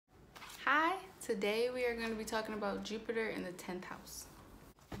Today we are going to be talking about Jupiter in the 10th house.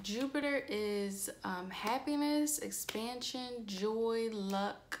 Jupiter is happiness, expansion, joy,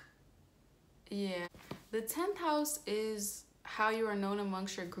 luck. Yeah. The 10th house is how you are known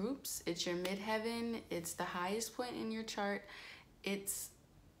amongst your groups. It's your midheaven. It's the highest point in your chart. It's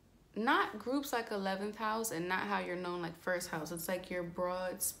not groups like 11th house and not how you're known like first house. It's like your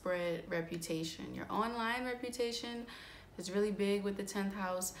broad spread reputation, your online reputation. It's really big with the 10th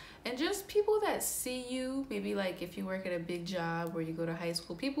house, and just people that see you, maybe like if you work at a big job or you go to high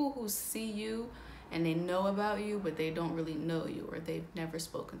school, people who see you and they know about you but they don't really know you or they've never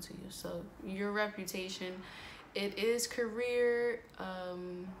spoken to you. So your reputation, it is career,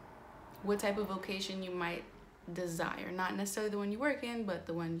 what type of vocation you might desire, not necessarily the one you work in but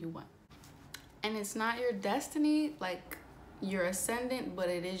the one you want. And it's not your destiny like your ascendant, but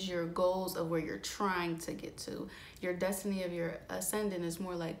it is your goals of where you're trying to get to. Your destiny of your ascendant is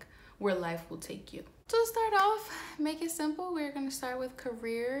more like where life will take you. To start off, make it simple. We're going to start with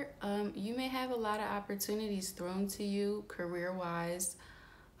career. You may have a lot of opportunities thrown to you career-wise,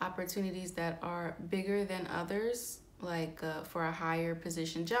 opportunities that are bigger than others, like for a higher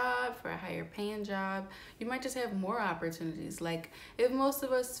position job, for a higher paying job. You might just have more opportunities. Like if most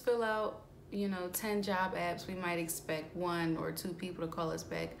of us fill out 10 job apps, we might expect 1 or 2 people to call us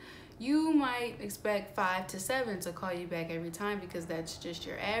back. You might expect 5 to 7 to call you back every time because that's just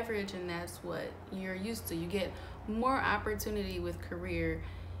your average and that's what you're used to. You get more opportunity with career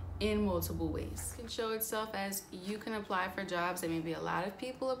in multiple ways. It can show itself as you can apply for jobs that maybe a lot of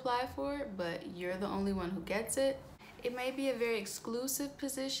people apply for, but you're the only one who gets it. It may be a very exclusive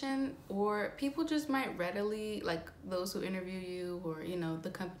position, or people just might readily, like those who interview you or,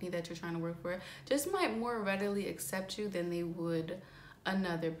 the company that you're trying to work for, just might more readily accept you than they would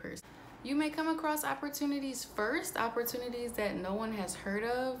another person. You may come across opportunities first, opportunities that no one has heard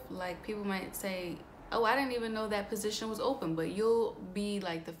of. Like people might say, oh, I didn't even know that position was open, but you'll be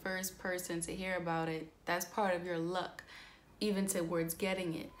like the first person to hear about it. That's part of your luck, even towards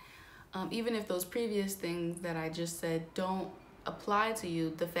getting it. Even if those previous things that I just said don't apply to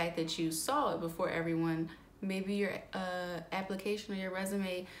you, the fact that you saw it before everyone, maybe your application or your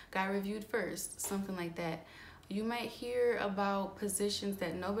resume got reviewed first, something like that. You might hear about positions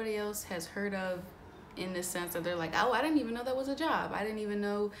that nobody else has heard of, in the sense that they're like, oh, I didn't even know that was a job. I didn't even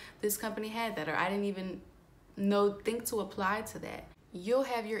know this company had that, or I didn't even think to apply to that. You'll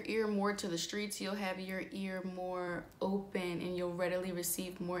have your ear more to the streets, you'll have your ear more open, and you'll readily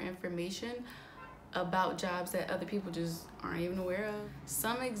receive more information about jobs that other people just aren't even aware of.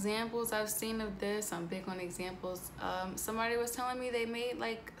 Some examples I've seen of this, I'm big on examples. Somebody was telling me they made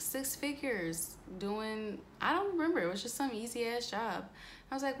like 6 figures doing, I don't remember, it was just some easy ass job.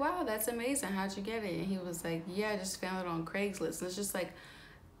 I was like, wow, that's amazing, how'd you get it? And he was like, yeah, I just found it on Craigslist. And it's just like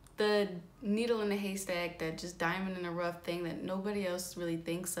the needle in the haystack, that just diamond in the rough thing that nobody else really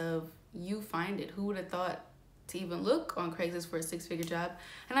thinks of. You find it. Who would have thought to even look on Craigslist for a 6-figure job?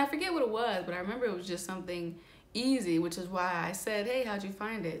 And I forget what it was, but I remember it was just something easy, which is why I said, hey, how'd you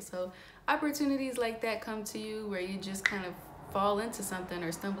find it? So opportunities like that come to you where you just kind of fall into something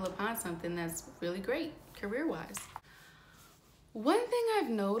or stumble upon something that's really great career-wise. One thing I've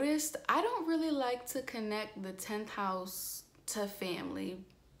noticed, I don't really like to connect the 10th house to family,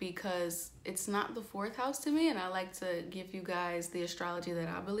 because it's not the 4th house to me, and I like to give you guys the astrology that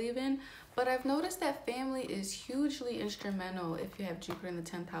I believe in. But I've noticed that family is hugely instrumental if you have Jupiter in the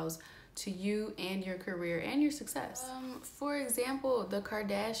 10th house to you and your career and your success. For example, the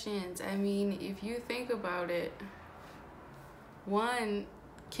Kardashians. I mean, if you think about it, one,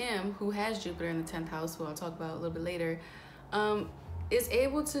 Kim, who has Jupiter in the 10th house, who I'll talk about a little bit later, is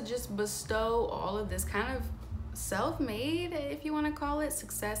able to just bestow all of this kind of self-made, if you want to call it,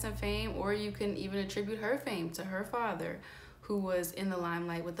 success and fame, or you can even attribute her fame to her father, who was in the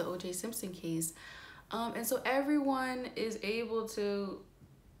limelight with the O.J. Simpson case. And so everyone is able to,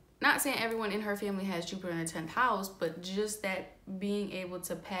 not saying everyone in her family has Jupiter in the 10th house, but just that being able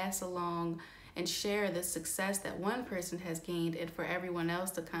to pass along and share the success that one person has gained, and for everyone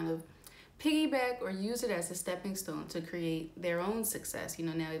else to kind of piggyback or use it as a stepping stone to create their own success.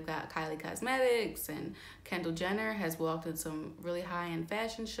 Now we've got Kylie Cosmetics, and Kendall Jenner has walked in some really high-end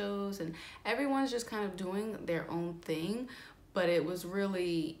fashion shows, and everyone's just kind of doing their own thing. But it was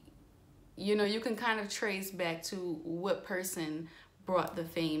really, you can kind of trace back to what person brought the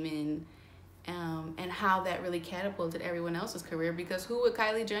fame in, and how that really catapulted everyone else's career, because who would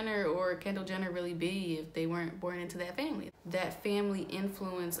Kylie Jenner or Kendall Jenner really be if they weren't born into that family? That family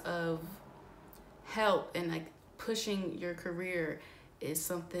influence of help and like pushing your career is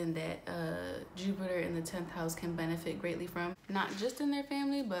something that Jupiter in the 10th house can benefit greatly from, not just in their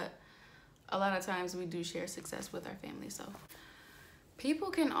family, but a lot of times we do share success with our family. So people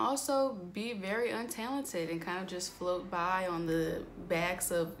can also be very untalented and kind of just float by on the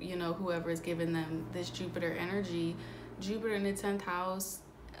backs of, you know, whoever is giving them this Jupiter energy. Jupiter in the 10th house,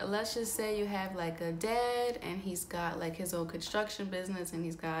 let's just say you have like a dad and he's got like his own construction business and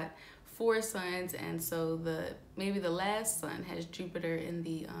he's got 4 sons, and so maybe the last son has Jupiter in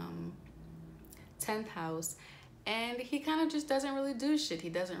the 10th house, and he kind of just doesn't really do shit. He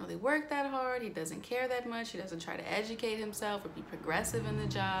doesn't really work that hard. He doesn't care that much. He doesn't try to educate himself or be progressive in the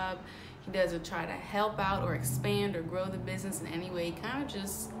job. He doesn't try to help out or expand or grow the business in any way. He kind of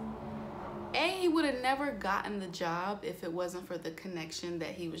just, he would have never gotten the job if it wasn't for the connection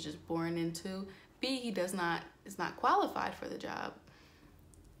that he was just born into. B, he is not qualified for the job,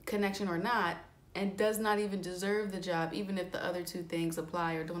 connection or not, and does not even deserve the job, even if the other 2 things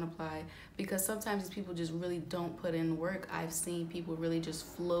apply or don't apply, because sometimes these people just really don't put in work. I've seen people really just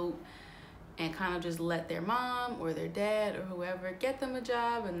float and kind of just let their mom or their dad or whoever get them a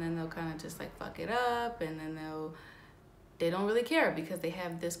job, and then they'll kind of just like fuck it up, and then they don't really care because they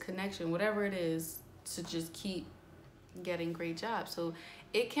have this connection, whatever it is, to just keep getting great jobs. So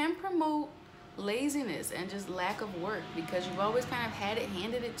it can promote laziness and just lack of work because you've always kind of had it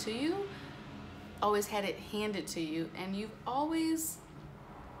handed to you, and you've always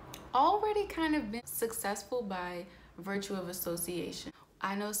already kind of been successful by virtue of association.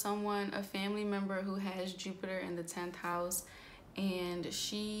 I know someone, a family member, who has Jupiter in the 10th house, and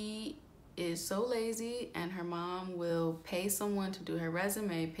she is so lazy, and her mom will pay someone to do her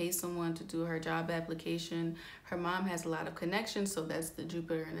resume, pay someone to do her job application. Her mom has a lot of connections, so that's the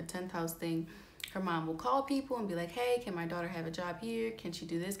Jupiter in the 10th house thing. Her mom will call people and be like, hey, can my daughter have a job here? Can she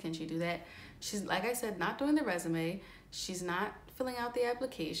do this? Can she do that? She's, like I said, not doing the resume. She's not filling out the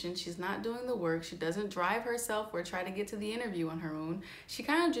application. She's not doing the work. She doesn't drive herself or try to get to the interview on her own. She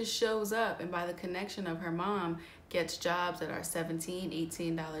kind of just shows up, and by the connection of her mom, gets jobs that are $17,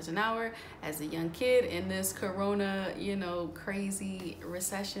 $18 an hour as a young kid in this corona, you know, crazy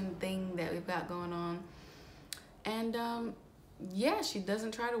recession thing that we've got going on. And yeah, she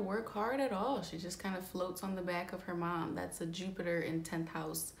doesn't try to work hard at all. She just kind of floats on the back of her mom. That's a Jupiter in 10th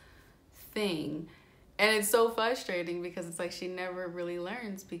house thing. And it's so frustrating because it's like she never really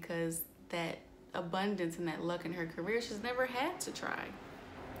learns, because that abundance and that luck in her career, she's never had to try.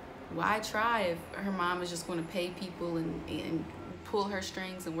 Why try if her mom is just going to pay people and pull her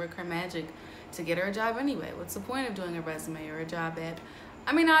strings and work her magic to get her a job anyway? What's the point of doing a resume or a job ad?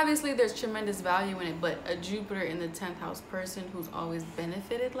 I mean, obviously there's tremendous value in it, but a Jupiter in the 10th house person who's always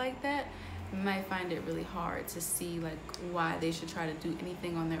benefited like that might find it really hard to see like why they should try to do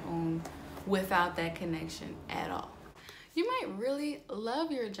anything on their own without that connection at all. You might really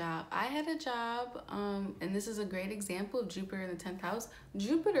love your job. I had a job, and this is a great example of Jupiter in the 10th house.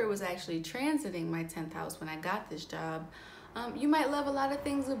 Jupiter was actually transiting my 10th house when I got this job. You might love a lot of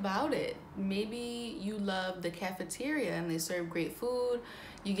things about it. Maybe you love the cafeteria and they serve great food.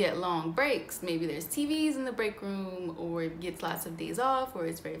 You get long breaks. Maybe there's TVs in the break room, or it gets lots of days off, or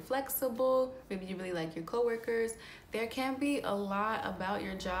it's very flexible. Maybe you really like your coworkers. There can be a lot about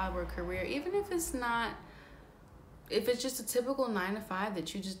your job or career, even if it's not, if it's just a typical 9-to-5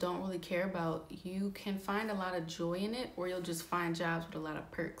 that you just don't really care about. You can find a lot of joy in it, or you'll just find jobs with a lot of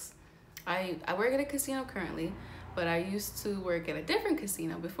perks. I work at a casino currently, but I used to work at a different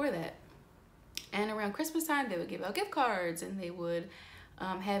casino before that. And around Christmas time, they would give out gift cards, and they would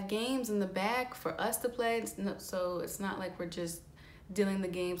have games in the back for us to play. So it's not like we're just dealing the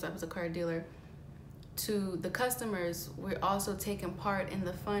games. I was a card dealer. To the customers, we're also taking part in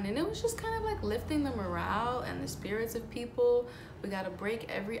the fun, and it was just kind of like lifting the morale and the spirits of people. We got a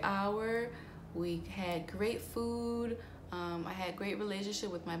break every hour. We had great food. I had great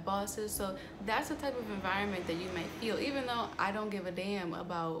relationship with my bosses. So that's the type of environment that you might feel. Even though I don't give a damn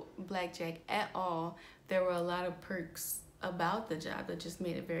about blackjack at all, there were a lot of perks about the job that just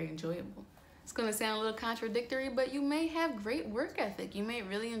made it very enjoyable. It's gonna sound a little contradictory, but you may have great work ethic. You may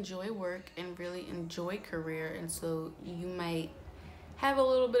really enjoy work and really enjoy career, and so you might have a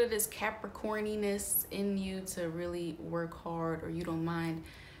little bit of this Capricorniness in you to really work hard, or you don't mind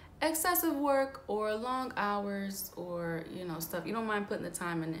excessive work or long hours, or you know, stuff. You don't mind putting the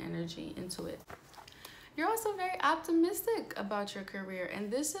time and the energy into it. You're also very optimistic about your career,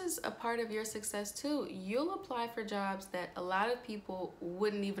 and this is a part of your success too. You'll apply for jobs that a lot of people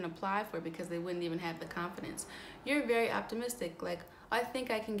wouldn't even apply for because they wouldn't even have the confidence. You're very optimistic, like, I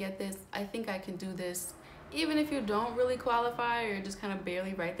think I can get this, I think I can do this. Even if you don't really qualify, or you're just kind of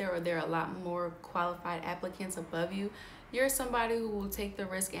barely right there, or there are a lot more qualified applicants above you, you're somebody who will take the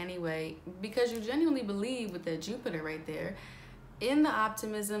risk anyway, because you genuinely believe with that Jupiter right there in the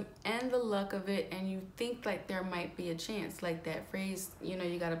optimism and the luck of it, and you think like there might be a chance, like that phrase, you know,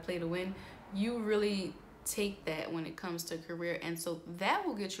 you got to play to win. You really take that when it comes to career, and so that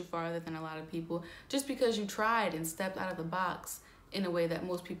will get you farther than a lot of people, just because you tried and stepped out of the box in a way that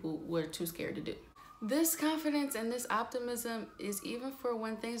most people were too scared to do. This confidence and this optimism is even for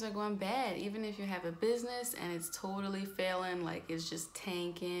when things are going bad. Even if you have a business and it's totally failing, like it's just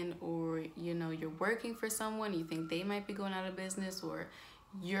tanking, or you know, you're working for someone, you think they might be going out of business, or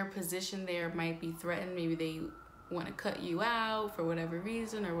your position there might be threatened, maybe they want to cut you out for whatever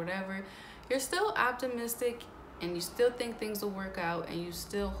reason or whatever, you're still optimistic and you still think things will work out, and you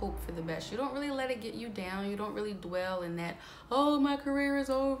still hope for the best. You don't really let it get you down. You don't really dwell in that, oh, my career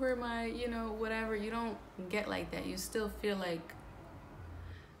is over, my, you know, whatever. You don't get like that. You still feel like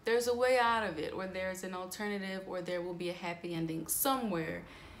there's a way out of it, or there's an alternative, or there will be a happy ending somewhere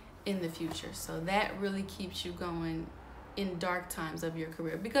in the future. So that really keeps you going in dark times of your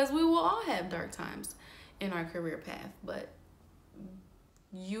career, because we will all have dark times in our career path, but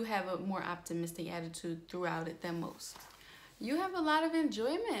you have a more optimistic attitude throughout it than most. You have a lot of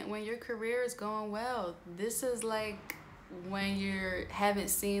enjoyment when your career is going well. This is like when you haven't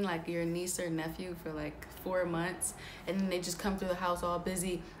seen like your niece or nephew for like 4 months, and then they just come through the house all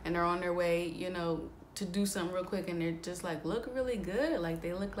busy and they're on their way, you know, to do something real quick, and they're just like look really good. Like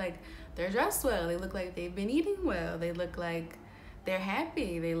they look like they're dressed well. They look like they've been eating well. They look like they're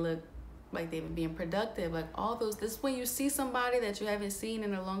happy. They look like they've been being productive, like all those. This is when you see somebody that you haven't seen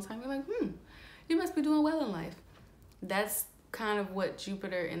in a long time, you're like, you must be doing well in life. That's kind of what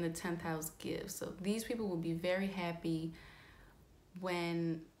Jupiter in the 10th house gives. So these people will be very happy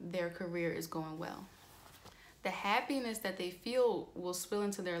when their career is going well. The happiness that they feel will spill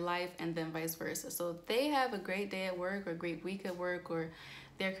into their life, and then vice versa. So if they have a great day at work, or a great week at work, or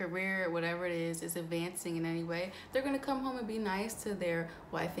their career, whatever it is advancing in any way, they're going to come home and be nice to their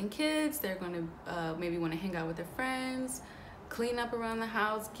wife and kids. They're going to maybe want to hang out with their friends, clean up around the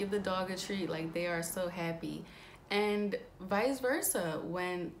house, give the dog a treat. Like they are so happy. And vice versa,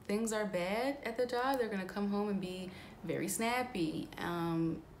 when things are bad at the job, they're going to come home and be very snappy,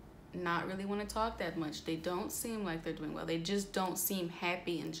 not really want to talk that much. They don't seem like they're doing well. They just don't seem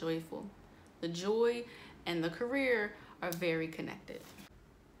happy and joyful. The joy and the career are very connected.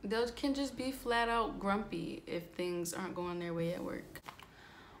 They can just be flat out grumpy if things aren't going their way at work.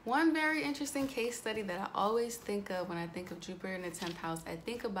 One very interesting case study that I always think of when I think of Jupiter in the 10th house, I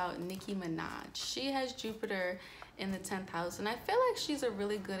think about Nicki Minaj. She has Jupiter in the 10th house, and I feel like she's a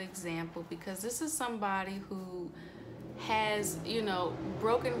really good example, because this is somebody who has, you know,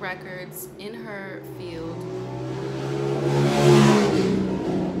 broken records in her field.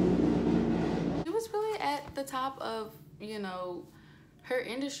 She was really at the top of, you know, her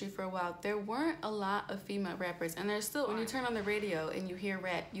industry for a while. There weren't a lot of female rappers, and there's still, when you turn on the radio and you hear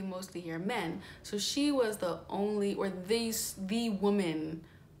rap, you mostly hear men. So she was the only, or the woman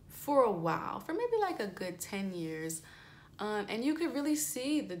for a while, for maybe like a good 10 years. And you could really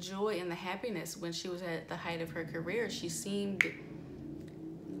see the joy and the happiness when she was at the height of her career. She seemed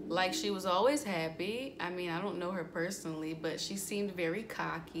like she was always happy. I mean, I don't know her personally, but she seemed very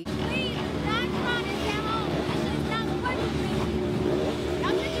cocky. Please, not trying to get home. That shit's not working for me.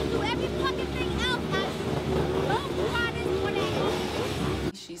 Y'all just do every fucking thing else. Don't try this one at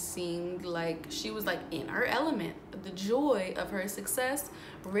home. She seemed like she was like in her element. The joy of her success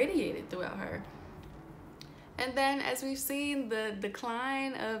radiated throughout her. And then as we've seen the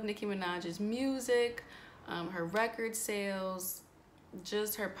decline of Nicki Minaj's music, her record sales,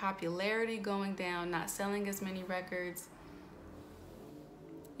 just her popularity going down, not selling as many records,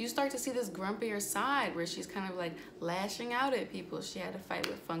 you start to see this grumpier side where she's kind of like lashing out at people. She had a fight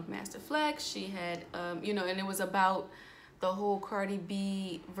with Funkmaster Flex. She had, you know, and it was about the whole Cardi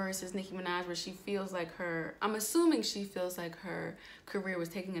B versus Nicki Minaj, where she feels like her, I'm assuming she feels like her career was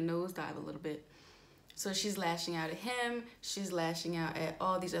taking a nosedive a little bit. So she's lashing out at him. She's lashing out at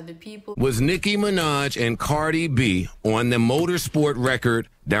all these other people. Was Nicki Minaj and Cardi B on the motorsport record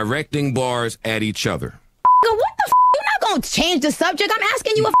directing bars at each other? What the f? You're not gonna change the subject. I'm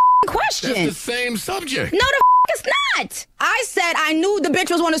asking you a question. That's the same subject. No, the it's not. I said I knew the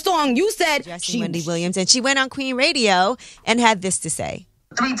bitch was on the song. You said Wendy Williams, and she went on Queen Radio and had this to say.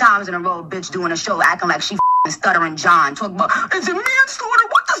 3 times in a row, bitch doing a show acting like she stuttering John. Talk about, is it manslaughter?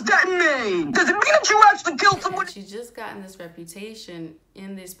 What does that mean? Does it mean that you actually killed someone? She's just gotten this reputation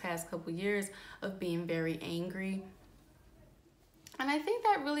in these past couple years of being very angry. And I think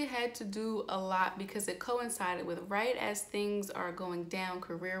that really had to do a lot because it coincided with right as things are going down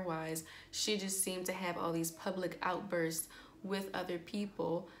career-wise, she just seemed to have all these public outbursts with other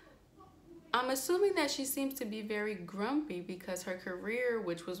people. I'm assuming that she seems to be very grumpy because her career,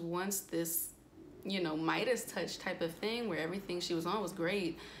 which was once this, you know, Midas touch type of thing where everything she was on was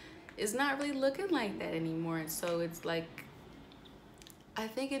great, is not really looking like that anymore. And so it's like, I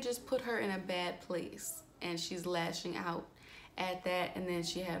think it just put her in a bad place, and she's lashing out at that. And then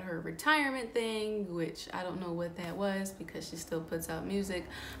she had her retirement thing, which I don't know what that was because she still puts out music.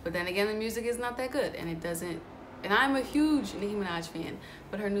 But then again, the music is not that good, and it doesn't. And I'm a huge Nicki Minaj fan,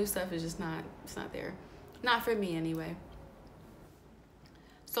 but her new stuff is just not, it's not there. Not for me anyway.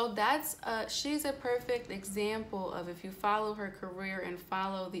 So that's, she's a perfect example of, if you follow her career and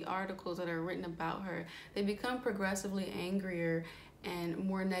follow the articles that are written about her, they become progressively angrier and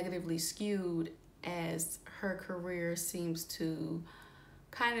more negatively skewed as her career seems to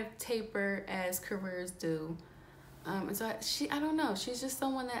kind of taper as careers do. And so I don't know, she's just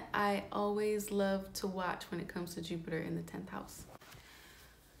someone that I always love to watch when it comes to Jupiter in the 10th house.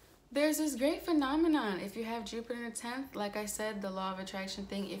 There's this great phenomenon. If you have Jupiter in the 10th, like I said, the law of attraction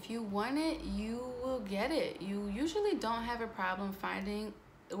thing, if you want it, you will get it. You usually don't have a problem finding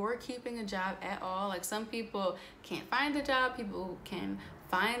or keeping a job at all. Like, some people can't find a job, people can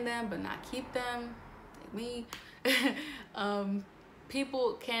find them but not keep them, like me.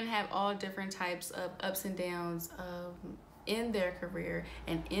 People can have all different types of ups and downs in their career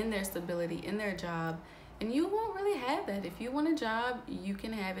and in their stability, in their job. And you won't really have that. If you want a job, you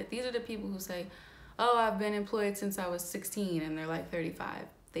can have it. These are the people who say, oh, I've been employed since I was 16, and they're like 35.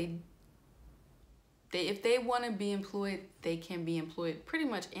 If they want to be employed, they can be employed pretty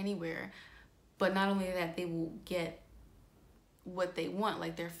much anywhere. But not only that, they will get what they want,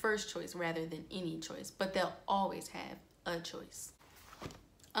 like their first choice rather than any choice. But they'll always have a choice.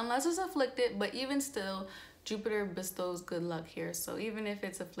 Unless it's afflicted, but even still, Jupiter bestows good luck here. So even if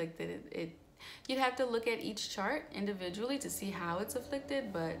it's afflicted, you'd have to look at each chart individually to see how it's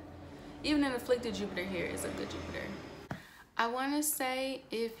afflicted, but even an afflicted Jupiter here is a good Jupiter. I want to say,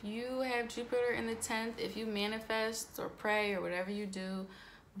 if you have Jupiter in the 10th, if you manifest or pray or whatever you do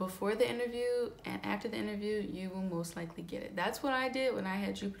before the interview and after the interview, you will most likely get it. That's what I did when I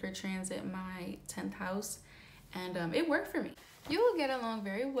had Jupiter transit my 10th house, and it worked for me. You will get along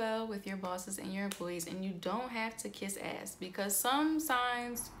very well with your bosses and your employees, and you don't have to kiss ass, because some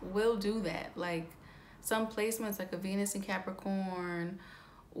signs will do that. Like some placements, like a Venus in Capricorn,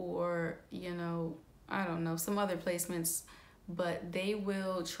 or, you know, I don't know, some other placements, but they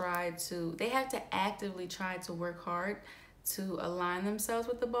will try to, they have to actively try to work hard to align themselves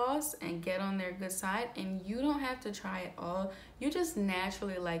with the boss and get on their good side. And you don't have to try at all. You just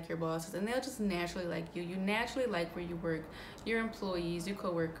naturally like your bosses, and they'll just naturally like you. You naturally like where you work, your employees, your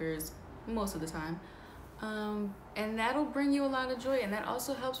coworkers, most of the time. And that'll bring you a lot of joy, and that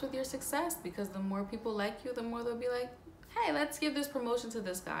also helps with your success, because the more people like you, the more they'll be like, hey, let's give this promotion to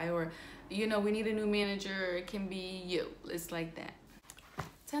this guy, or, you know, we need a new manager, it can be you. It's like that.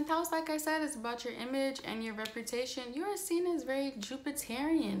 10th house, like I said, is about your image and your reputation. You are seen as very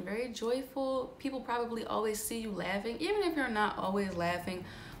Jupiterian, very joyful. People probably always see you laughing. Even if you're not always laughing,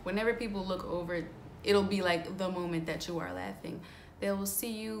 whenever people look over, it'll be like the moment that you are laughing. They will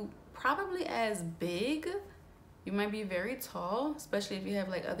see you probably as big. You might be very tall, especially if you have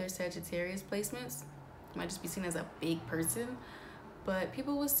like other Sagittarius placements. You might just be seen as a big person. But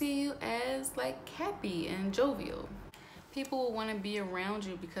people will see you as like happy and jovial. People will want to be around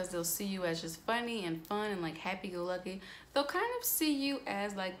you because they'll see you as just funny and fun and like happy-go-lucky. They'll kind of see you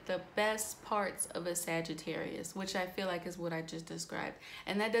as like the best parts of a Sagittarius, which I feel like is what I just described.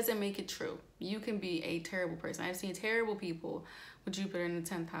 And that doesn't make it true. You can be a terrible person. I've seen terrible people with Jupiter in the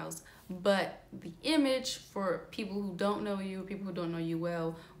 10th house, but the image for people who don't know you, people who don't know you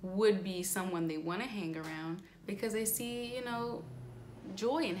well, would be someone they want to hang around because they see, you know,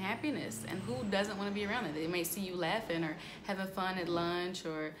 joy and happiness. And who doesn't want to be around it? They might see you laughing or having fun at lunch,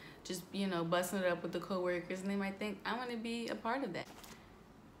 or just, you know, busting it up with the coworkers, and they might think, I want to be a part of that.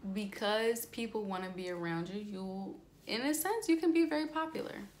 Because people want to be around you, you'll, in a sense, you can be very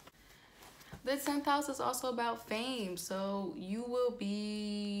popular. The 10th house is also about fame, so you will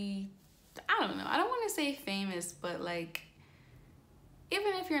be, I don't know, I don't want to say famous, but like,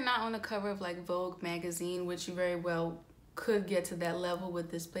 even if you're not on the cover of like Vogue magazine, which you very well could get to that level with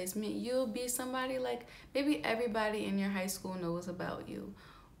this placement, you'll be somebody like maybe everybody in your high school knows about you,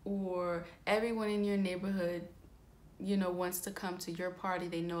 or everyone in your neighborhood, you know, wants to come to your party.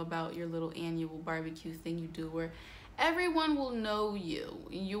 They know about your little annual barbecue thing you do, where everyone will know you.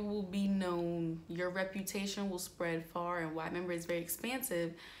 You will be known. Your reputation will spread far and wide. Remember, it's very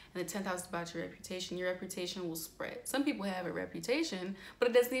expansive, and the 10th house is about your reputation. Your reputation will spread. Some people have a reputation, but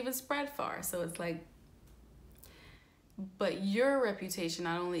it doesn't even spread far. So it's like, but your reputation,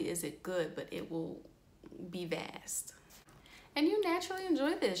 not only is it good, but it will be vast. And you naturally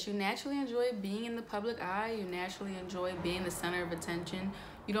enjoy this. You naturally enjoy being in the public eye. You naturally enjoy being the center of attention.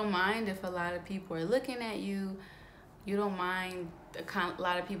 You don't mind if a lot of people are looking at you. You don't mind a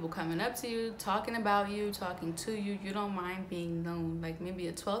lot of people coming up to you, talking about you, talking to you. You don't mind being known. Like maybe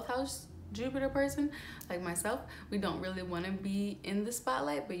a 12th house Jupiter person, like myself, we don't really want to be in the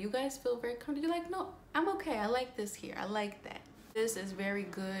spotlight, but you guys feel very comfortable. You're like, no, I'm okay. I like this here. I like that. This is very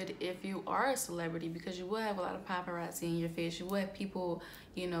good if you are a celebrity, because you will have a lot of paparazzi in your face. You will have people,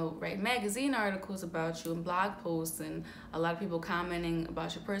 you know, write magazine articles about you and blog posts, and a lot of people commenting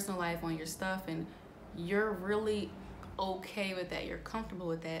about your personal life on your stuff, and you're really okay with that. You're comfortable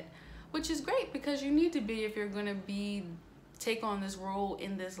with that, which is great, because you need to be if you're going to take on this role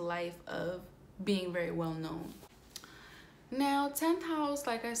in this life of being very well known. Now, 10th house,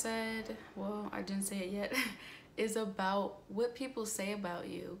 like I said, well, I didn't say it yet, is about what people say about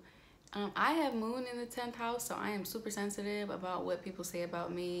you. I have moon in the 10th house, so I am super sensitive about what people say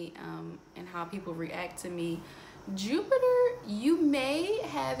about me and how people react to me. Jupiter, you may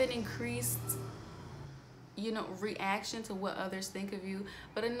have an increased, you know, reaction to what others think of you,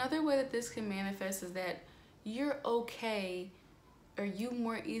 but another way that this can manifest is that you're okay, or you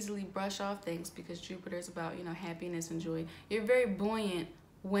more easily brush off things, because Jupiter is about, you know, happiness and joy. You're very buoyant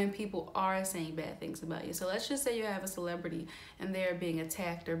when people are saying bad things about you. So let's just say you have a celebrity and they're being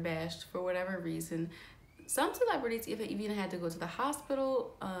attacked or bashed for whatever reason. Some celebrities even had to go to the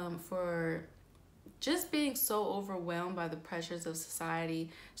hospital for just being so overwhelmed by the pressures of society,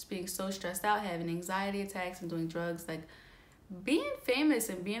 just being so stressed out, having anxiety attacks and doing drugs. Like, being famous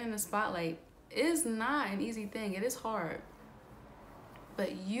and being in the spotlight is not an easy thing. It is hard.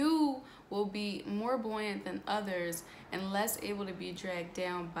 But you will be more buoyant than others and less able to be dragged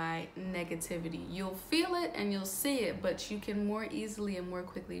down by negativity. You'll feel it and you'll see it, but you can more easily and more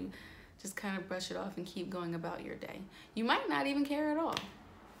quickly just kind of brush it off and keep going about your day. You might not even care at all.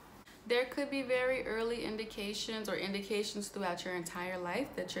 There could be very early indications or indications throughout your entire life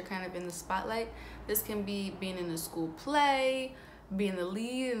that you're kind of in the spotlight. This can be being in a school play, being the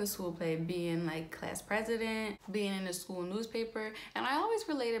lead in the school play, being like class president, being in the school newspaper. And I always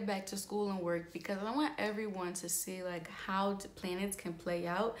relate it back to school and work, because I want everyone to see like how planets can play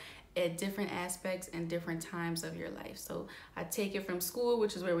out at different aspects and different times of your life. So I take it from school,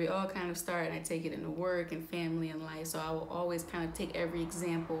 which is where we all kind of start, and I take it into work and family and life. So I will always kind of take every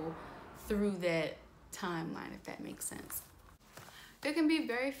example through that timeline, if that makes sense. You can be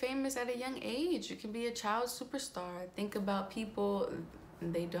very famous at a young age. You can be a child superstar. Think about people,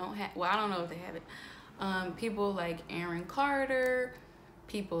 they don't have, well, I don't know if they have it. People like Aaron Carter,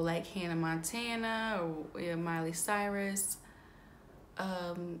 people like Hannah Montana or Miley Cyrus.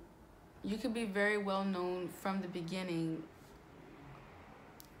 You could be very well known from the beginning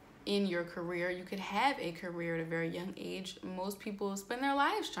in your career. You could have a career at a very young age. Most people spend their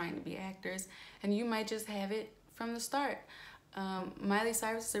lives trying to be actors, and you might just have it from the start. Miley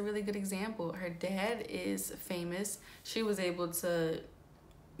Cyrus is a really good example. Her dad is famous. She was able to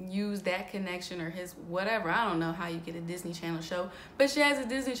use that connection, or his whatever. I don't know how you get a Disney Channel show, but she has a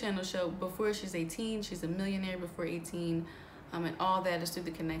Disney Channel show before she's 18. She's a millionaire before 18, and all that is through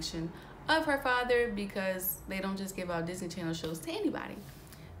the connection of her father, because they don't just give out Disney Channel shows to anybody.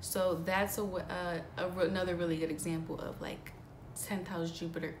 So that's another really good example of like 10th house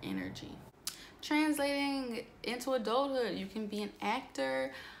Jupiter energy. Translating into adulthood, you can be an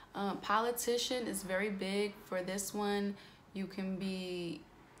actor, politician is very big for this one. You can be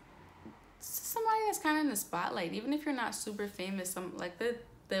somebody that's kind of in the spotlight, even if you're not super famous. Like the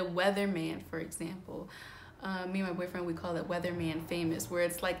weatherman, for example. Me and my boyfriend, we call it weatherman famous, where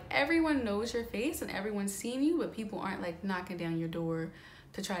it's like everyone knows your face and everyone's seen you, but people aren't like knocking down your door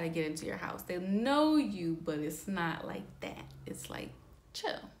to try to get into your house. They know you, but it's not like that. It's like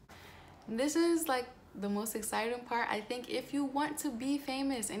chill. This is like the most exciting part. I think if you want to be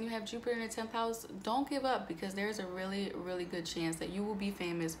famous and you have Jupiter in the 10th house, don't give up, because there's a really, really good chance that you will be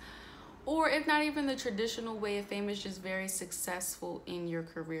famous. Or if not even the traditional way of famous, just very successful in your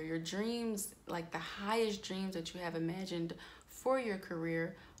career. Your dreams, like the highest dreams that you have imagined for your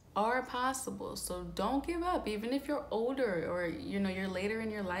career, are possible. So don't give up. Even if you're older or you're later in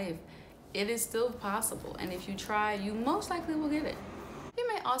your life, it is still possible. And if you try, you most likely will get it. You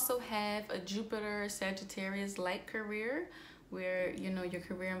may also have a Jupiter Sagittarius like career, where your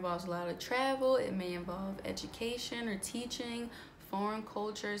career involves a lot of travel. It may involve education or teaching, foreign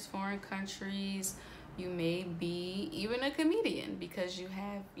cultures, foreign countries. You may be even a comedian, because you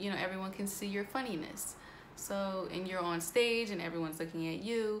have, everyone can see your funniness. So, and you're on stage and everyone's looking at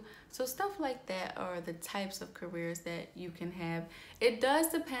you. So stuff like that are the types of careers that you can have. It does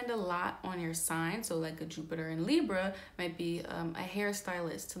depend a lot on your sign. So like a Jupiter in Libra might be a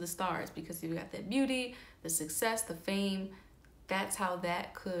hairstylist to the stars, because you've got that beauty, the success, the fame. That's how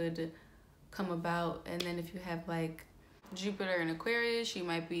that could come about. And then if you have like Jupiter in Aquarius, you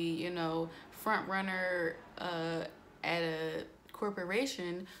might be, you know, front runner at a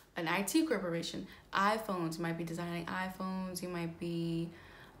corporation, an IT corporation. iPhones, you might be designing iPhones, you might be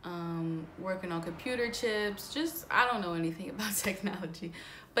working on computer chips. Just, I don't know anything about technology,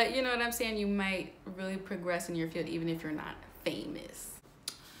 but you know what I'm saying, you might really progress in your field even if you're not famous.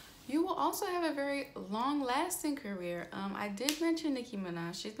 You will also have a very long-lasting career. I did mention Nicki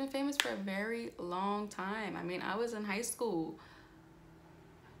Minaj. She's been famous for a very long time. I mean, I was in high school.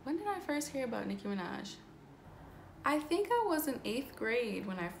 When did I first hear about Nicki Minaj? I think I was in 8th grade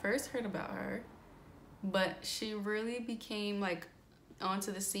when I first heard about her, but she really became like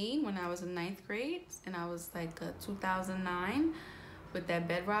onto the scene when I was in 9th grade, and I was like 2009 with that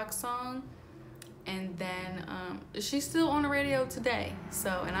Bedrock song. And then she's still on the radio today.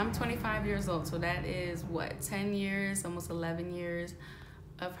 So, and I'm 25 years old, so that is what, 10 years, almost 11 years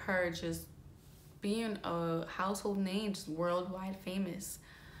of her just being a household name, just worldwide famous.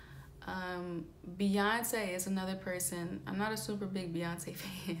 Beyonce is another person. I'm not a super big Beyonce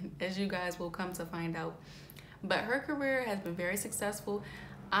fan, as you guys will come to find out, but her career has been very successful.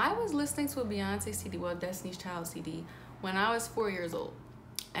 I was listening to a Beyonce CD, well, Destiny's Child CD, when I was 4 years old,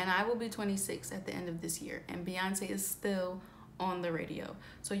 and I will be 26 at the end of this year, and Beyonce is still on the radio.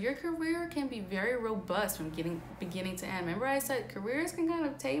 So your career can be very robust from beginning to end. Remember I said careers can kind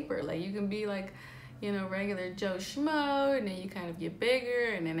of taper, like you can be like, you know, regular Joe Schmo, and then you kind of get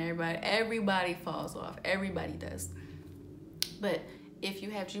bigger, and then everybody falls off. Everybody does. But if you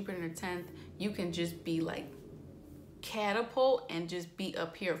have Jupiter in the 10th, you can just be like catapult and just be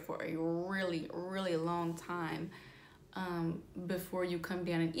up here for a really, really long time before you come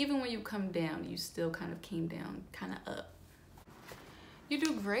down. And even when you come down, you still kind of came down, kind of up. You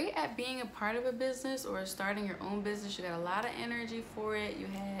do great at being a part of a business or starting your own business. You got a lot of energy for it. You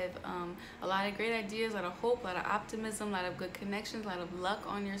have a lot of great ideas, a lot of hope, a lot of optimism, a lot of good connections, a lot of luck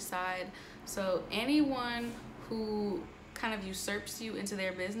on your side. So anyone who kind of usurps you into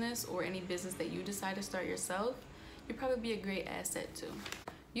their business, or any business that you decide to start yourself, you'd probably be a great asset to.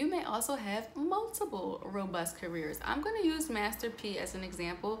 You may also have multiple robust careers. I'm going to use Master P as an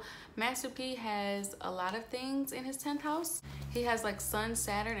example. Master P has a lot of things in his 10th house. He has like Sun,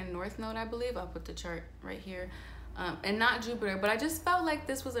 Saturn, and North Node, I believe. I'll put the chart right here. And not Jupiter, but I just felt like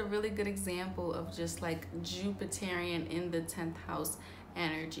this was a really good example of just like Jupiterian in the 10th house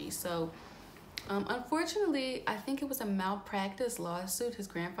energy. So unfortunately, I think it was a malpractice lawsuit. His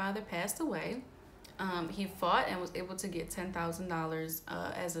grandfather passed away. He fought and was able to get $10,000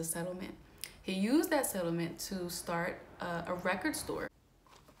 as a settlement. He used that settlement to start a record store,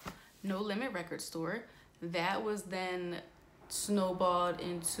 No Limit Record Store. That was then snowballed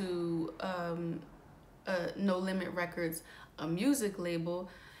into No Limit Records, a music label.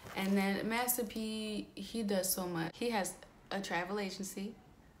 And then Master P, he does so much. He has a travel agency,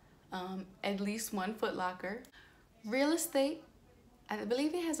 at least one Foot Locker, real estate. I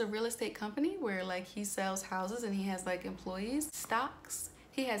believe he has a real estate company where like he sells houses and he has like employees, stocks.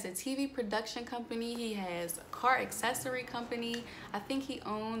 He has a TV production company. He has a car accessory company. I think he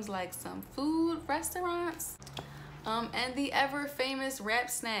owns like some food restaurants. And the ever famous Rap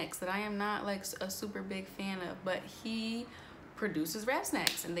Snacks that I am not like a super big fan of, but he produces Rap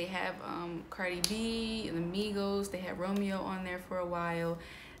Snacks, and they have Cardi B and the Migos. They had Romeo on there for a while.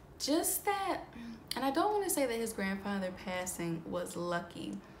 Just that, and I don't want to say that his grandfather passing was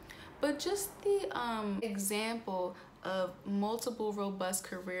lucky, but just the example of multiple robust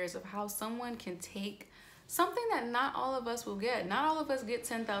careers, of how someone can take something that not all of us will get. Not all of us get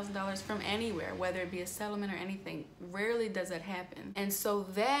 $10,000 from anywhere, whether it be a settlement or anything. Rarely does that happen. And so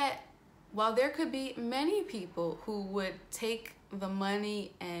that, while there could be many people who would take the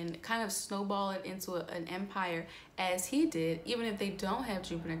money and kind of snowball it into an empire as he did, even if they don't have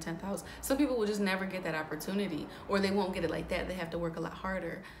Jupiter in 10th house, some people will just never get that opportunity, or they won't get it like that. They have to work a lot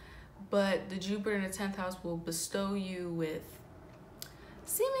harder. But the Jupiter in the 10th house will bestow you with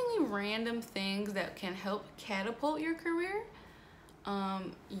seemingly random things that can help catapult your career.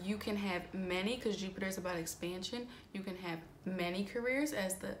 You can have many, because Jupiter is about expansion. You can have many careers,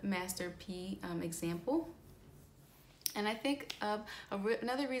 as the Master P example. And I think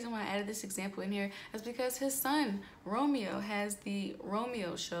another reason why I added this example in here is because his son, Romeo, has the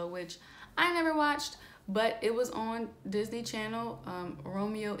Romeo Show, which I never watched, But it was on Disney Channel.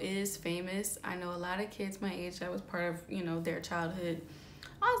 Romeo is famous. I know a lot of kids my age that was part of, you know, their childhood.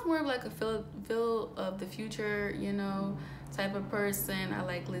 I was more of like a Phil of the future, you know, type of person. I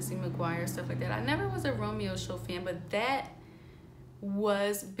like Lizzie McGuire, stuff like that. I never was a Romeo show fan, but that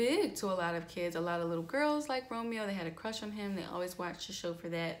was big to a lot of kids. A lot of little girls like Romeo. They had a crush on him. They always watched the show for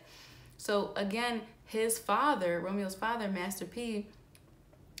that. So again, his father, Romeo's father, Master P,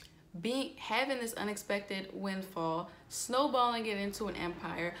 having this unexpected windfall, snowballing it into an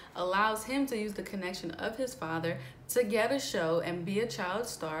empire, allows him to use the connection of his father to get a show and be a child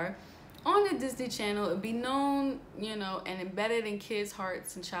star on the Disney Channel and be known, you know, and embedded in kids'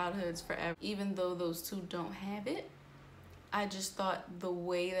 hearts and childhoods forever. Even though those two don't have it, I just thought the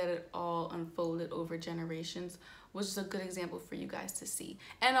way that it all unfolded over generations was just a good example for you guys to see.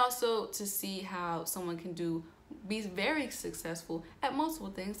 And also to see how someone can be very successful at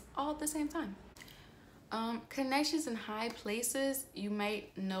multiple things all at the same time. Connections in high places. You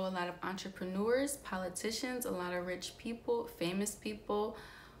might know a lot of entrepreneurs, politicians, a lot of rich people, famous people,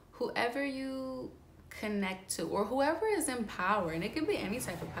 whoever you connect to or whoever is in power, and it could be any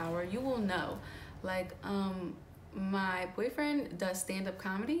type of power, you will know. Like my boyfriend does stand-up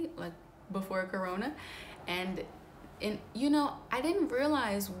comedy like before Corona, and you know, I didn't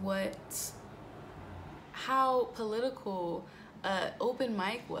realize how political open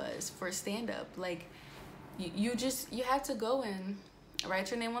mic was for stand-up. Like you have to go in, write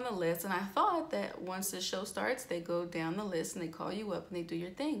your name on the list, and I thought that once the show starts they go down the list and they call you up and they do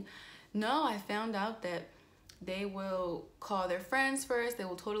your thing. No, I found out that they will call their friends first. They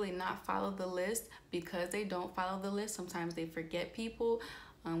will totally not follow the list. Because they don't follow the list, sometimes they forget people.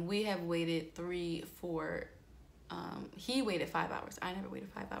 We have waited 3, 4 he waited 5 hours. I never waited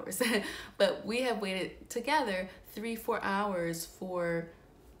 5 hours. But we have waited together 3, 4 hours for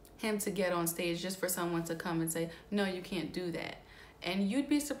him to get on stage, just for someone to come and say, no, you can't do that. And you'd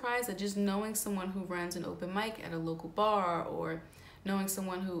be surprised at just knowing someone who runs an open mic at a local bar, or knowing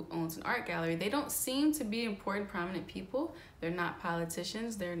someone who owns an art gallery. They don't seem to be important, prominent people. They're not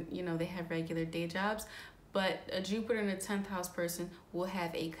politicians. They're, you know, they have regular day jobs. But a Jupiter in the 10th house person will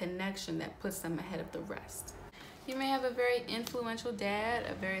have a connection that puts them ahead of the rest. You may have a very influential dad,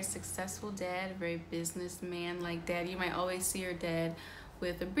 a very successful dad, a very businessman-like dad. You might always see your dad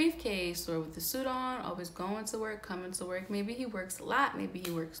with a briefcase or with a suit on, always going to work, coming to work. Maybe he works a lot, maybe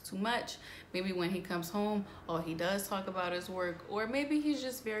he works too much. Maybe when he comes home, all he does talk about his work, or maybe he's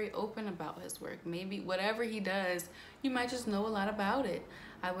just very open about his work. Maybe whatever he does, you might just know a lot about it.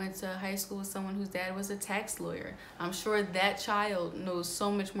 I went to high school with someone whose dad was a tax lawyer. I'm sure that child knows so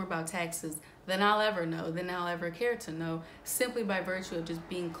much more about taxes than I'll ever know, than I'll ever care to know, simply by virtue of just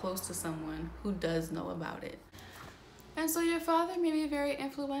being close to someone who does know about it. And so your father may be very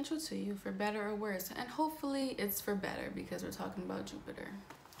influential to you, for better or worse, and hopefully it's for better, because we're talking about Jupiter.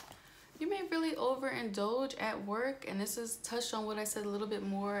 You may really overindulge at work, and this is touched on what I said a little bit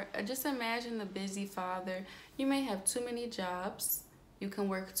more. Just imagine the busy father. You may have too many jobs. You can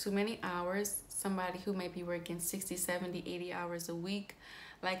work too many hours. Somebody who may be working 60, 70, 80 hours a week.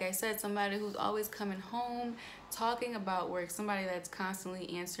 Like I said, somebody who's always coming home, talking about work, somebody that's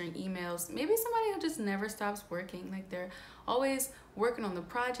constantly answering emails, maybe somebody who just never stops working. Like they're always working on the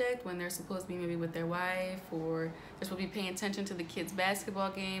project when they're supposed to be maybe with their wife, or they're supposed to be paying attention to the kids' basketball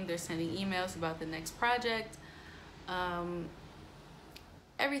game. They're sending emails about the next project.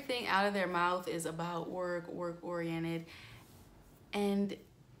 Everything out of their mouth is about work, work-oriented. And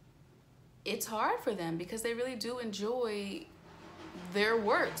it's hard for them because they really do enjoy their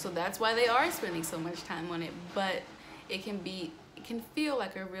work, so that's why they are spending so much time on it. But it can feel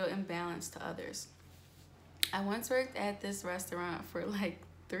like a real imbalance to others. I once worked at this restaurant for like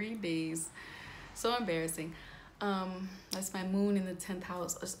 3 days. So embarrassing. That's my moon in the 10th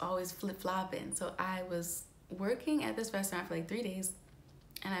house. It's always flip-flopping. So I was working at this restaurant for like 3 days,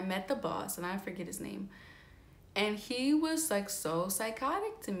 and I met the boss, and I forget his name. And he was like so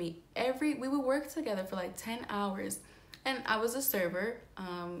psychotic to me. We would work together for like 10 hours. And I was a server,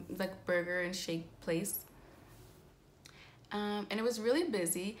 like burger and shake place. And it was really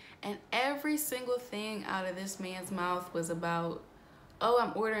busy. And every single thing out of this man's mouth was about, oh,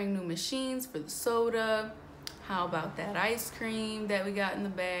 I'm ordering new machines for the soda. How about that ice cream that we got in the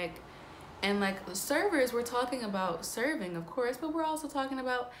bag? And like the servers were talking about serving, of course, but we're also talking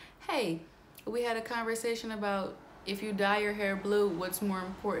about, hey, we had a conversation about, if you dye your hair blue, what's more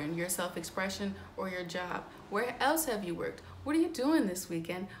important, your self-expression or your job? Where else have you worked? What are you doing this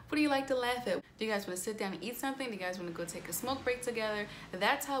weekend? What do you like to laugh at? Do you guys want to sit down and eat something? Do you guys want to go take a smoke break together?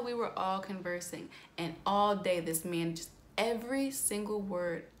 That's how we were all conversing. And all day, this man, just every single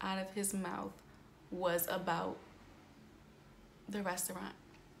word out of his mouth was about the restaurant.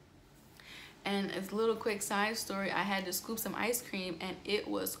 And a little quick side story, I had to scoop some ice cream and it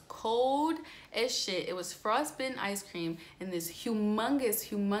was cold as shit. It was frostbitten ice cream in this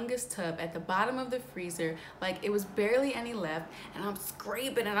humongous tub at the bottom of the freezer. Like, it was barely any left, and I'm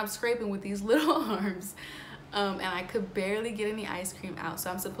scraping with these little arms. And I could barely get any ice cream out.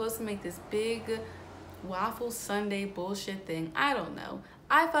 So I'm supposed to make this big waffle sundae bullshit thing. I don't know.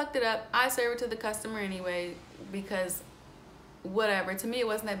 I fucked it up. I served it to the customer anyway because whatever. To me, it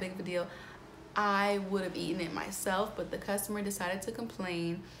wasn't that big of a deal. I would have eaten it myself, but the customer decided to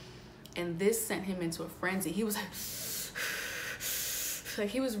complain, and this sent him into a frenzy. He was like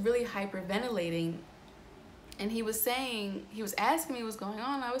he was really hyperventilating, and he was asking me what's going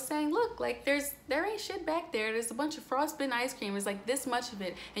on. I was saying, look, like there ain't shit back there. There's a bunch of frostbitten ice cream. It's like this much of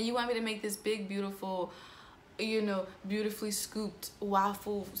it, and you want me to make this big, beautiful, you know, beautifully scooped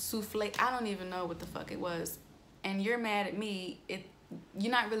waffle souffle. I don't even know what the fuck it was, and you're mad at me.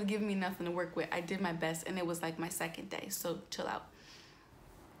 You're not really giving me nothing to work with. I did my best, and it was like my second day, so chill out.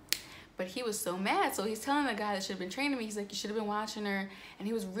 But he was so mad, so he's telling the guy that should have been training me, he's like, you should have been watching her, and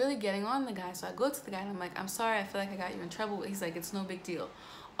he was really getting on the guy. So I go to the guy, and I'm like, I'm sorry, I feel like I got you in trouble. He's like, it's no big deal.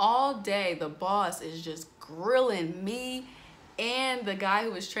 All day, the boss is just grilling me and the guy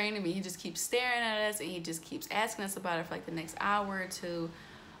who was training me. He just keeps staring at us, and he just keeps asking us about it for like the next hour or two.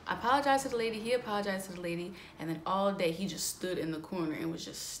 I apologized to the lady, he apologized to the lady, and then all day he just stood in the corner and was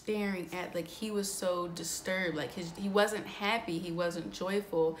just staring at, like, he was so disturbed. Like, he wasn't happy, he wasn't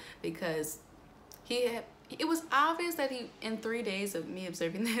joyful, because it was obvious that in 3 days of me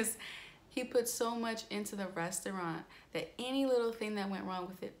observing this, he put so much into the restaurant that any little thing that went wrong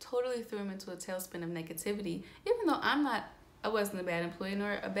with it totally threw him into a tailspin of negativity. Even though I wasn't a bad employee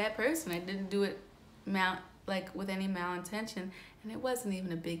nor a bad person. I didn't do it with any malintention, and it wasn't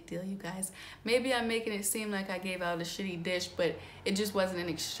even a big deal, you guys. Maybe I'm making it seem like I gave out a shitty dish, but it just wasn't an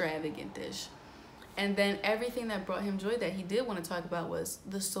extravagant dish. And then everything that brought him joy that he did want to talk about was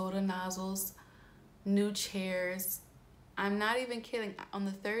the soda nozzles, new chairs. I'm not even kidding. On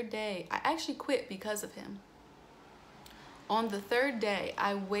the third day, I actually quit because of him. On the third day,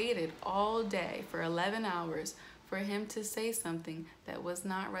 I waited all day for 11 hours for him to say something that was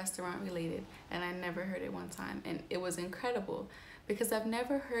not restaurant related, and I never heard it one time, and it was incredible because I've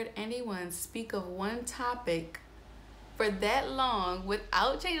never heard anyone speak of one topic for that long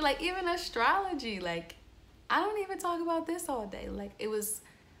without changing. Like, even astrology, like, I don't even talk about this all day. Like,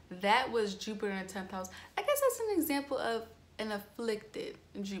 that was Jupiter in the 10th house. I guess that's an example of an afflicted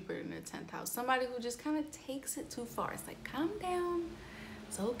Jupiter in the 10th house, somebody who just kind of takes it too far. It's like, calm down,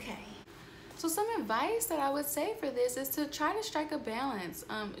 it's okay. So some advice that I would say for this is to try to strike a balance.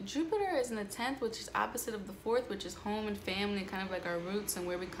 Jupiter is in the 10th, which is opposite of the 4th, which is home and family, kind of like our roots and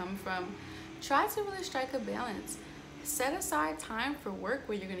where we come from. Try to really strike a balance. Set aside time for work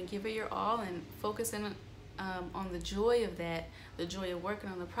where you're going to give it your all and focus in on the joy of that, the joy of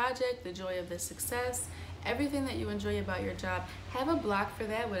working on the project, the joy of the success, everything that you enjoy about your job. Have a block for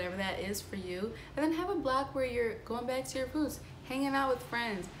that, whatever that is for you, and then have a block where you're going back to your roots, hanging out with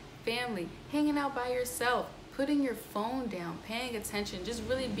friends, family, hanging out by yourself, putting your phone down, paying attention, just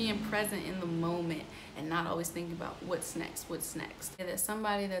really being present in the moment and not always thinking about what's next. That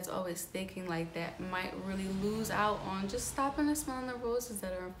somebody that's always thinking like that might really lose out on just stopping and smelling the roses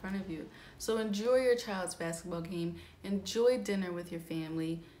that are in front of you. So enjoy your child's basketball game, enjoy dinner with your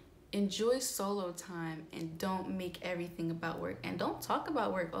family, enjoy solo time, and don't make everything about work, and don't talk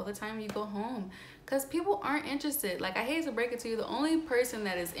about work all the time when you go home, because people aren't interested. Like, I hate to break it to you, the only person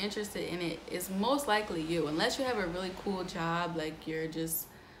that is interested in it is most likely you, unless you have a really cool job, like you're just,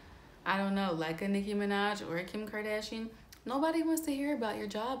 I don't know, like a Nicki Minaj or a Kim Kardashian. Nobody wants to hear about your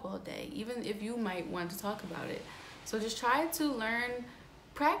job all day, even if you might want to talk about it. So just try to learn,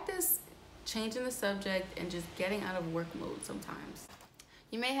 practice changing the subject and just getting out of work mode sometimes.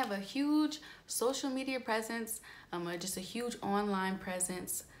 You may have a huge social media presence, or just a huge online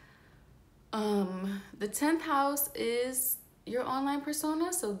presence. The 10th house is your online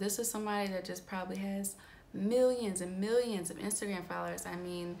persona, so this is somebody that just probably has millions and millions of Instagram followers. I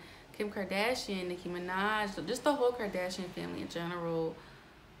mean, Kim Kardashian, Nicki Minaj, just the whole Kardashian family in general,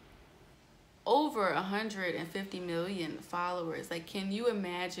 over 150 million followers. Like, can you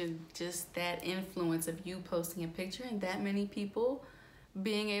imagine just that influence of you posting a picture and that many people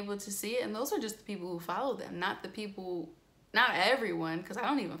being able to see it? And those are just the people who follow them, not the people, not everyone, because I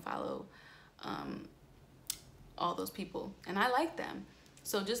don't even follow all those people, and I like them.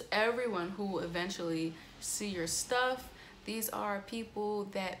 So just everyone who will eventually see your stuff. These are people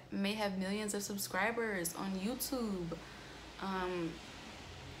that may have millions of subscribers on YouTube.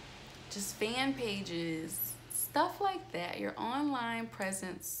 just fan pages, stuff like that. Your online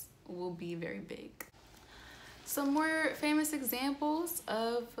presence will be very big. Some more famous examples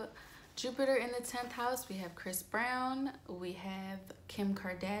of Jupiter in the 10th house. We have Chris Brown, we have Kim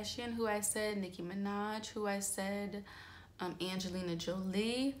Kardashian, who I said, Nicki Minaj, who I said, Angelina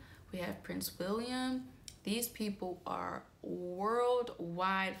Jolie, we have Prince William. These people are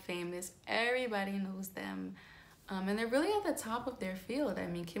worldwide famous. Everybody knows them. And they're really at the top of their field. I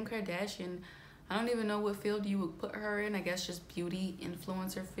mean, Kim Kardashian, I don't even know what field you would put her in. I guess just beauty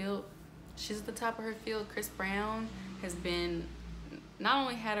influencer field. She's at the top of her field. Chris Brown has been, not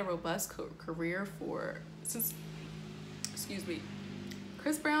only had a robust career since, excuse me,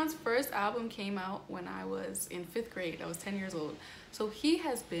 Chris Brown's first album came out when I was in 5th grade. I was 10 years old. So he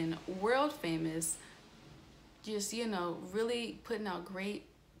has been world famous, just, you know, really putting out great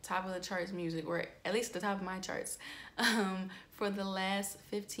top of the charts music, or at least the top of my charts, for the last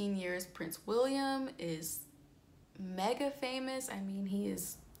 15 years. Prince William is mega famous. I mean, he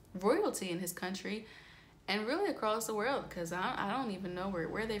is royalty in his country and really across the world, because I don't even know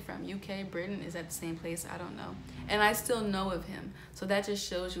where they're from. UK, Britain, is at the same place? I don't know. And I still know of him. So that just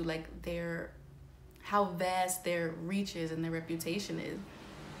shows you like how vast their reach is and their reputation is.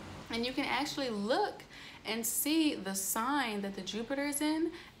 And you can actually look and see the sign that the Jupiter is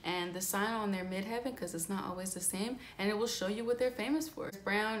in and the sign on their midheaven, because it's not always the same, and it will show you what they're famous for.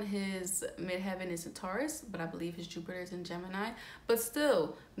 Brown, his midheaven is in Taurus, but I believe his Jupiter is in Gemini, but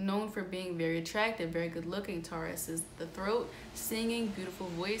still known for being very attractive, very good looking. Taurus is the throat, singing, beautiful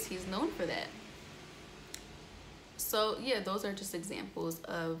voice. He's known for that. So yeah, those are just examples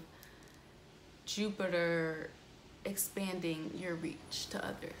of Jupiter expanding your reach to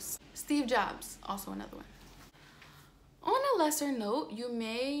others. Steve Jobs, also another one. On a lesser note, you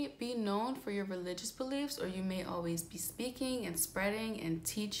may be known for your religious beliefs, or you may always be speaking and spreading and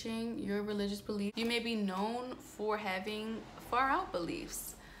teaching your religious beliefs. You may be known for having far out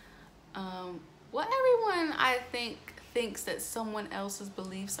beliefs. Well, everyone, I think, thinks that someone else's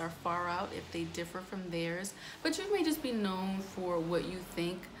beliefs are far out if they differ from theirs, but you may just be known for what you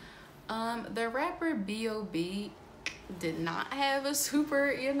think. The rapper B.O.B. did not have a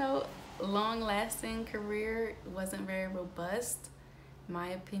super, you know, long-lasting career. It wasn't very robust, my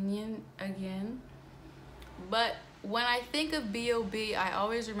opinion, again. But when I think of B.O.B., I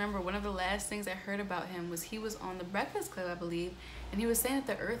always remember one of the last things I heard about him was he was on the Breakfast Club, I believe, and he was saying that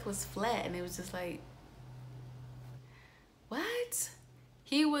the earth was flat, and it was just like, what?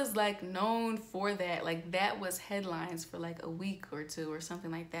 He was like known for that. Like that was headlines for like a week or two or something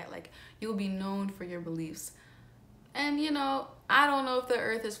like that. Like, you'll be known for your beliefs. And you know, I don't know if the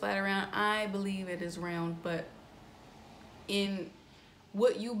earth is flat or round. I believe it is round, but in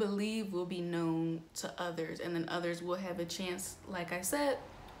what you believe will be known to others, and then others will have a chance, like I said,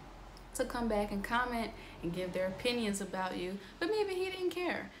 to come back and comment and give their opinions about you, but maybe he didn't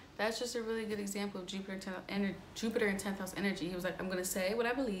care. That's just a really good example of Jupiter in 10th house energy. He was like, I'm gonna say what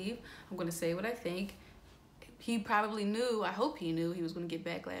I believe, I'm gonna say what I think. He probably knew, I hope he knew, he was gonna get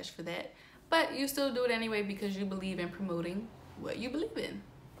backlash for that. But you still do it anyway because you believe in promoting what you believe in.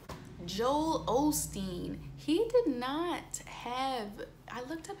 Joel Osteen, he did not have, I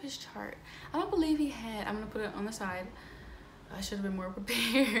looked up his chart. I don't believe he had, I'm gonna put it on the side. I should have been more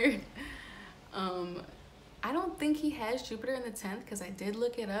prepared. I don't think he has Jupiter in the 10th because I did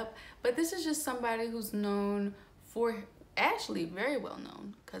look it up. But this is just somebody who's known for, actually very well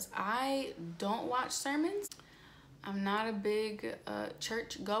known, because I don't watch sermons. I'm not a big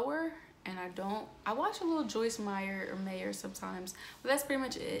church goer. And I watch a little Joyce Meyer or Mayer sometimes, but that's pretty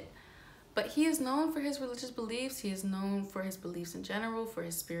much it. But he is known for his religious beliefs. He is known for his beliefs in general, for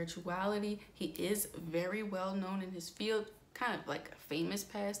his spirituality. He is very well known in his field, kind of like a famous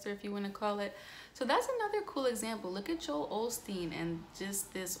pastor, if you want to call it. So that's another cool example. Look at Joel Osteen and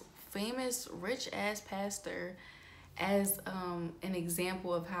just this famous rich ass pastor as an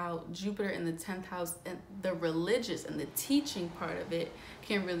example of how Jupiter in the 10th house and the religious and the teaching part of it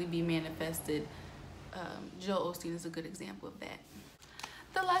can really be manifested. Joel Osteen is a good example of that.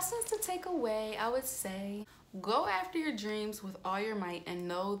 The lessons to take away, I would say, go after your dreams with all your might and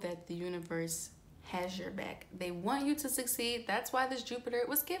know that the universe has your back. They want you to succeed. That's why this Jupiter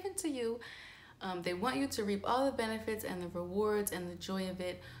was given to you. They want you to reap all the benefits and the rewards and the joy of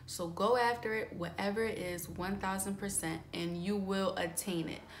it. So go after it, whatever it is, 1000%, and you will attain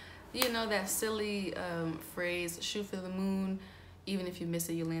it. You know that silly phrase, shoot for the moon, even if you miss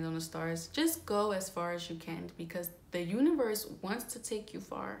it, you land on the stars. Just go as far as you can, because the universe wants to take you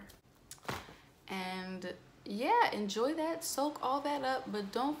far. And yeah, enjoy that, soak all that up,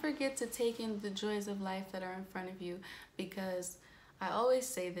 but don't forget to take in the joys of life that are in front of you, because I always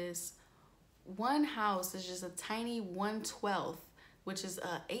say this, one house is just a tiny 1/12, which is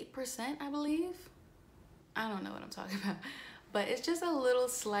 8%, I believe. I don't know what I'm talking about, but it's just a little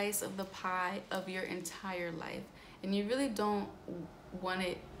slice of the pie of your entire life. And you really don't want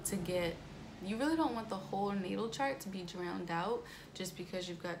it to get, you really don't want the whole natal chart to be drowned out just because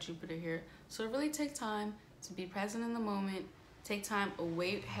you've got Jupiter here. So really take time to be present in the moment, take time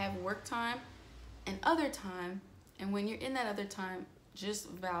away, have work time and other time. And when you're in that other time, just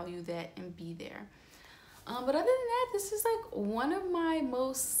value that and be there. But other than that, this is like one of my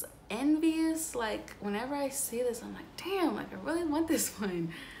most envious, like whenever I see this, I'm like, damn, like I really want this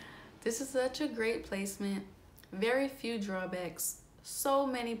one. This is such a great placement. Very few drawbacks, so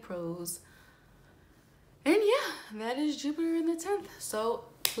many pros. And yeah, that is Jupiter in the 10th. So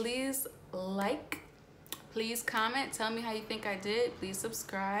please like, please comment, tell me how you think I did. Please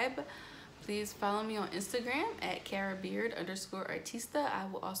subscribe. Please follow me on Instagram at karabeard_artista. I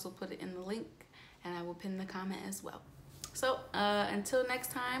will also put it in the link and I will pin the comment as well. So until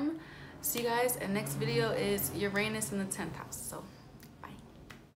next time, see you guys. And next video is Uranus in the 10th house. So